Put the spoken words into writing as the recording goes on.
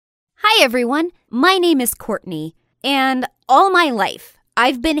Hi, everyone. My name is Courtney, and all my life,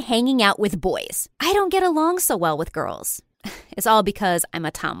 I've been hanging out with boys. I don't get along so well with girls. It's all because I'm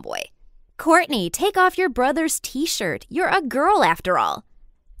a tomboy. Courtney, take off your brother's t-shirt. You're a girl after all.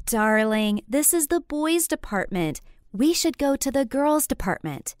 Darling, this is the boys' department. We should go to the girls'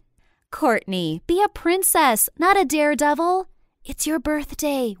 department. Courtney, be a princess, not a daredevil. It's your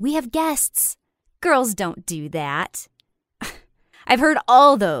birthday. We have guests. Girls don't do that. I've heard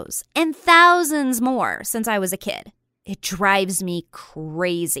all those and thousands more since I was a kid. It drives me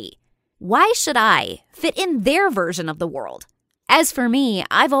crazy. Why should I fit in their version of the world? As for me,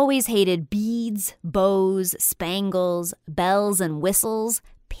 I've always hated beads, bows, spangles, bells and whistles,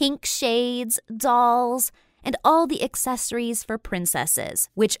 pink shades, dolls, and all the accessories for princesses,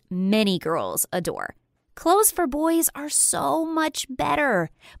 which many girls adore. Clothes for boys are so much better.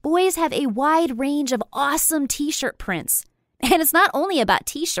 Boys have a wide range of awesome t-shirt prints. And it's not only about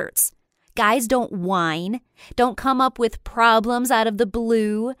t-shirts. Guys don't whine, don't come up with problems out of the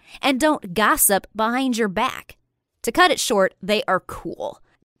blue, and don't gossip behind your back. To cut it short, they are cool.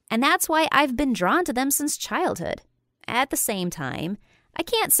 And that's why I've been drawn to them since childhood. At the same time, I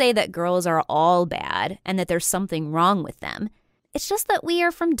can't say that girls are all bad and that there's something wrong with them. It's just that we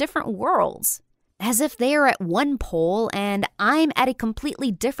are from different worlds. As if they are at one pole and I'm at a completely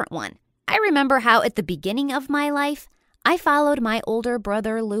different one. I remember how at the beginning of my life, I followed my older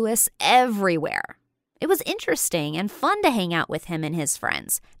brother Lewis everywhere. It was interesting and fun to hang out with him and his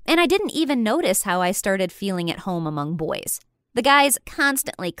friends, and I didn't even notice how I started feeling at home among boys. The guys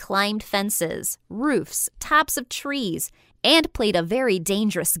constantly climbed fences, roofs, tops of trees, and played a very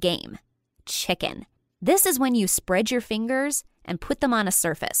dangerous game, chicken. This is when you spread your fingers and put them on a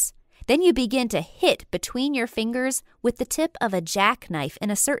surface. Then you begin to hit between your fingers with the tip of a jackknife in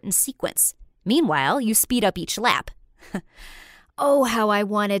a certain sequence. Meanwhile, you speed up each lap. Oh, how I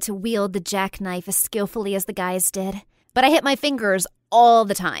wanted to wield the jackknife as skillfully as the guys did. But I hit my fingers all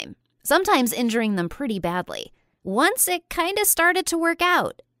the time, sometimes injuring them pretty badly. Once it kind of started to work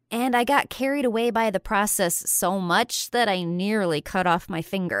out, and I got carried away by the process so much that I nearly cut off my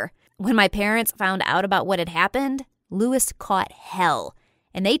finger. When my parents found out about what had happened, Lewis caught hell,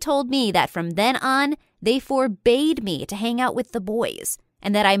 and they told me that from then on, they forbade me to hang out with the boys,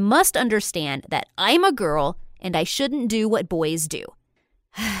 and that I must understand that I'm a girl and I shouldn't do what boys do.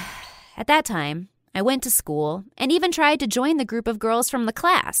 At that time, I went to school and even tried to join the group of girls from the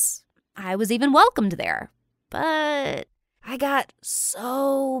class. I was even welcomed there. But I got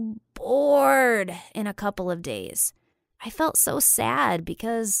so bored in a couple of days. I felt so sad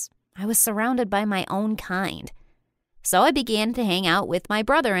because I was surrounded by my own kind. So I began to hang out with my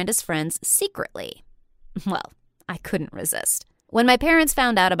brother and his friends secretly. Well, I couldn't resist. When my parents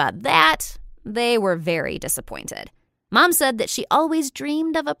found out about that, they were very disappointed. Mom said that she always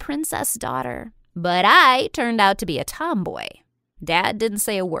dreamed of a princess daughter, but I turned out to be a tomboy. Dad didn't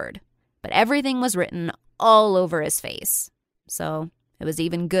say a word, but everything was written all over his face. So it was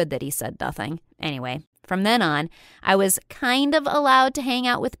even good that he said nothing. Anyway, from then on, I was kind of allowed to hang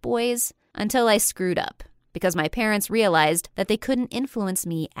out with boys until I screwed up, because my parents realized that they couldn't influence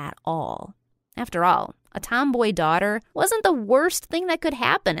me at all. After all, a tomboy daughter wasn't the worst thing that could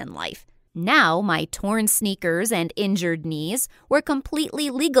happen in life. Now, my torn sneakers and injured knees were completely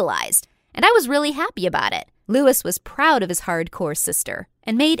legalized, and I was really happy about it. Lewis was proud of his hardcore sister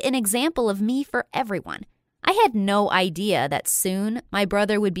and made an example of me for everyone. I had no idea that soon my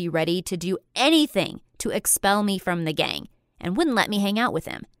brother would be ready to do anything to expel me from the gang and wouldn't let me hang out with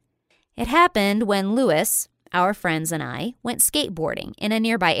him. It happened when Lewis, our friends, and I went skateboarding in a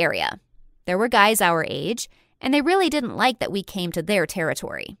nearby area. There were guys our age, and they really didn't like that we came to their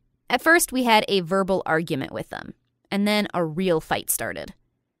territory. At first, we had a verbal argument with them, and then a real fight started.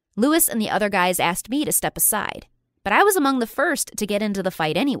 Lewis and the other guys asked me to step aside, but I was among the first to get into the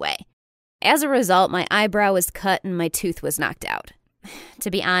fight anyway. As a result, my eyebrow was cut and my tooth was knocked out.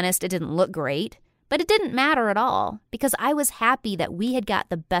 To be honest, it didn't look great, but it didn't matter at all because I was happy that we had got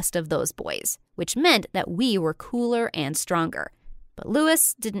the best of those boys, which meant that we were cooler and stronger. But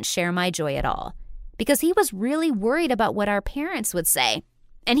Lewis didn't share my joy at all because he was really worried about what our parents would say.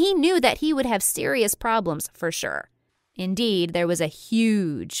 And he knew that he would have serious problems for sure. Indeed, there was a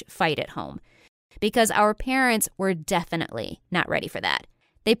huge fight at home because our parents were definitely not ready for that.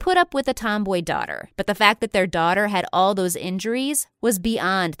 They put up with a tomboy daughter, but the fact that their daughter had all those injuries was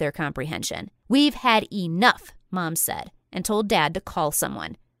beyond their comprehension. "We've had enough," Mom said, and told Dad to call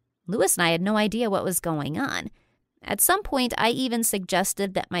someone. Lewis and I had no idea what was going on. At some point, I even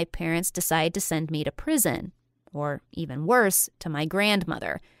suggested that my parents decide to send me to prison. Or even worse, to my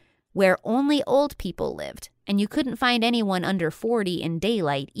grandmother, where only old people lived, and you couldn't find anyone under 40 in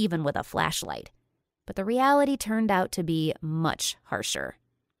daylight even with a flashlight. But the reality turned out to be much harsher.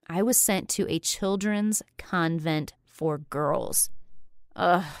 I was sent to a children's convent for girls.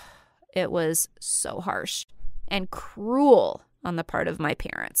 It was so harsh and cruel on the part of my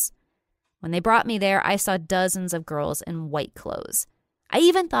parents. When they brought me there, I saw dozens of girls in white clothes. I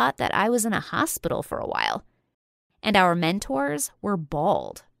even thought that I was in a hospital for a while. And our mentors were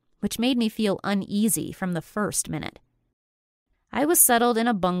bald, which made me feel uneasy from the first minute. I was settled in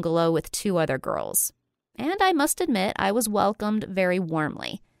a bungalow with 2 other girls, and I must admit I was welcomed very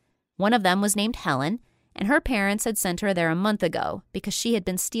warmly. One of them was named Helen, and her parents had sent her there a month ago because she had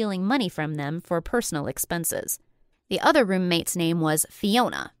been stealing money from them for personal expenses. The other roommate's name was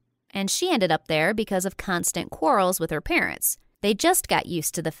Fiona, and she ended up there because of constant quarrels with her parents. They just got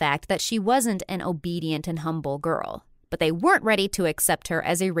used to the fact that she wasn't an obedient and humble girl, but they weren't ready to accept her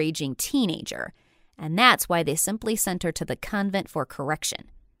as a raging teenager, and that's why they simply sent her to the convent for correction.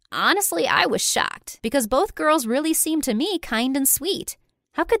 Honestly, I was shocked because both girls really seemed to me kind and sweet.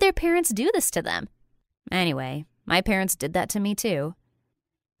 How could their parents do this to them? Anyway, my parents did that to me too.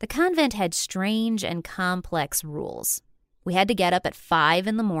 The convent had strange and complex rules. We had to get up at 5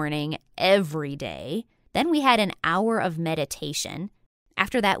 in the morning every day. Then we had an hour of meditation.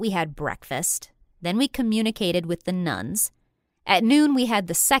 After that, we had breakfast. Then we communicated with the nuns. At noon, we had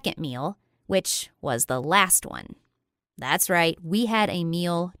the second meal, which was the last one. That's right, we had a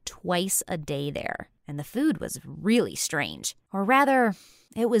meal twice a day there, and the food was really strange. Or rather,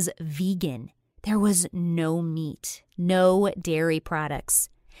 it was vegan. There was no meat, no dairy products.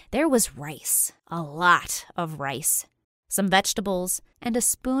 There was rice, a lot of rice, some vegetables, and a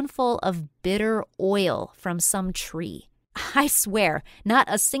spoonful of bitter oil from some tree. I swear, not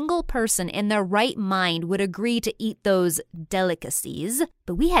a single person in their right mind would agree to eat those delicacies,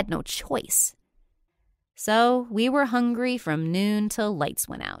 but we had no choice. So we were hungry from noon till lights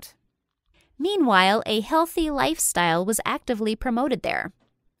went out. Meanwhile, a healthy lifestyle was actively promoted there.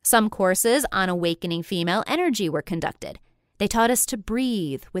 Some courses on awakening female energy were conducted. They taught us to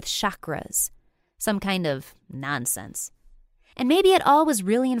breathe with chakras, some kind of nonsense. And maybe it all was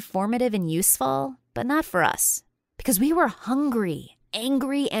really informative and useful, but not for us, because we were hungry,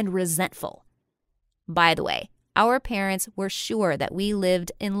 angry, and resentful. By the way, our parents were sure that we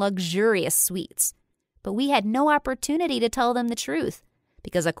lived in luxurious suites, but we had no opportunity to tell them the truth,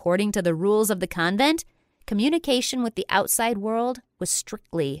 because according to the rules of the convent, communication with the outside world was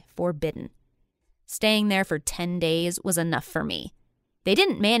strictly forbidden. Staying there for 10 days was enough for me. They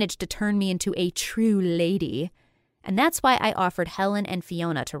didn't manage to turn me into a true lady, and that's why I offered Helen and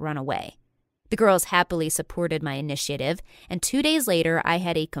Fiona to run away. The girls happily supported my initiative, and 2 days later I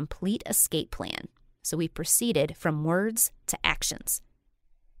had a complete escape plan, so we proceeded from words to actions.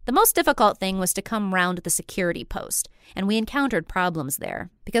 The most difficult thing was to come round the security post, and we encountered problems there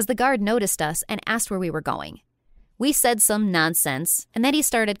because the guard noticed us and asked where we were going. We said some nonsense, and then he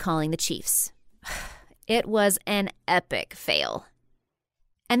started calling the chiefs. It was an epic fail.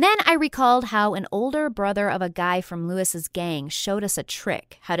 And then I recalled how an older brother of a guy from Lewis's gang showed us a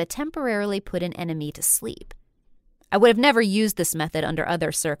trick how to temporarily put an enemy to sleep. I would have never used this method under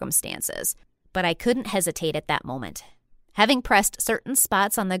other circumstances, but I couldn't hesitate at that moment. Having pressed certain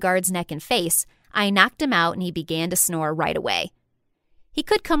spots on the guard's neck and face, I knocked him out and he began to snore right away. He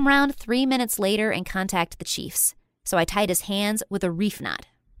could come round 3 minutes later and contact the chiefs, so I tied his hands with a reef knot.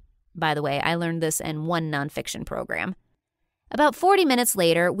 By the way, I learned this in one nonfiction program. About 40 minutes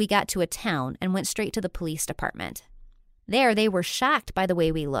later, we got to a town and went straight to the police department. There, they were shocked by the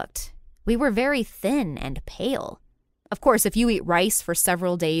way we looked. We were very thin and pale. Of course, if you eat rice for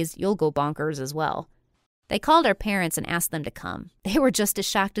several days, you'll go bonkers as well. They called our parents and asked them to come. They were just as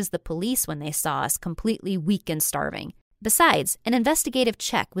shocked as the police when they saw us completely weak and starving. Besides, an investigative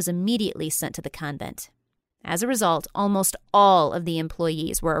check was immediately sent to the convent. As a result, almost all of the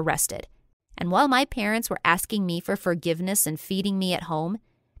employees were arrested. And while my parents were asking me for forgiveness and feeding me at home,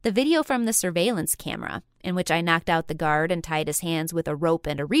 the video from the surveillance camera, in which I knocked out the guard and tied his hands with a rope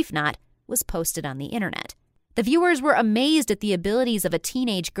and a reef knot, was posted on the internet. The viewers were amazed at the abilities of a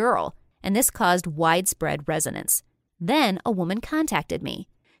teenage girl, and this caused widespread resonance. Then a woman contacted me.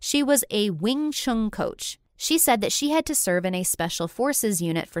 She was a Wing Chun coach. She said that she had to serve in a special forces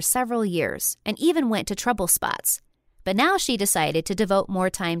unit for several years and even went to trouble spots. But now she decided to devote more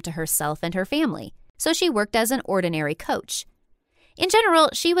time to herself and her family, so she worked as an ordinary coach. In general,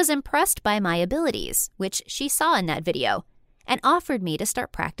 she was impressed by my abilities, which she saw in that video, and offered me to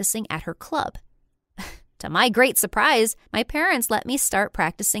start practicing at her club. To my great surprise, my parents let me start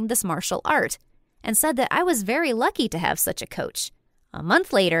practicing this martial art and said that I was very lucky to have such a coach. A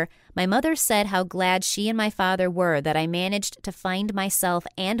month later, My mother said how glad she and my father were that I managed to find myself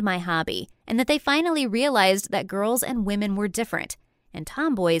and my hobby, and that they finally realized that girls and women were different, and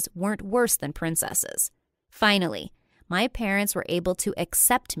tomboys weren't worse than princesses. Finally, my parents were able to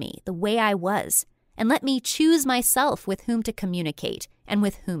accept me the way I was and let me choose myself with whom to communicate and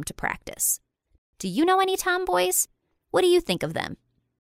with whom to practice. Do you know any tomboys? What do you think of them?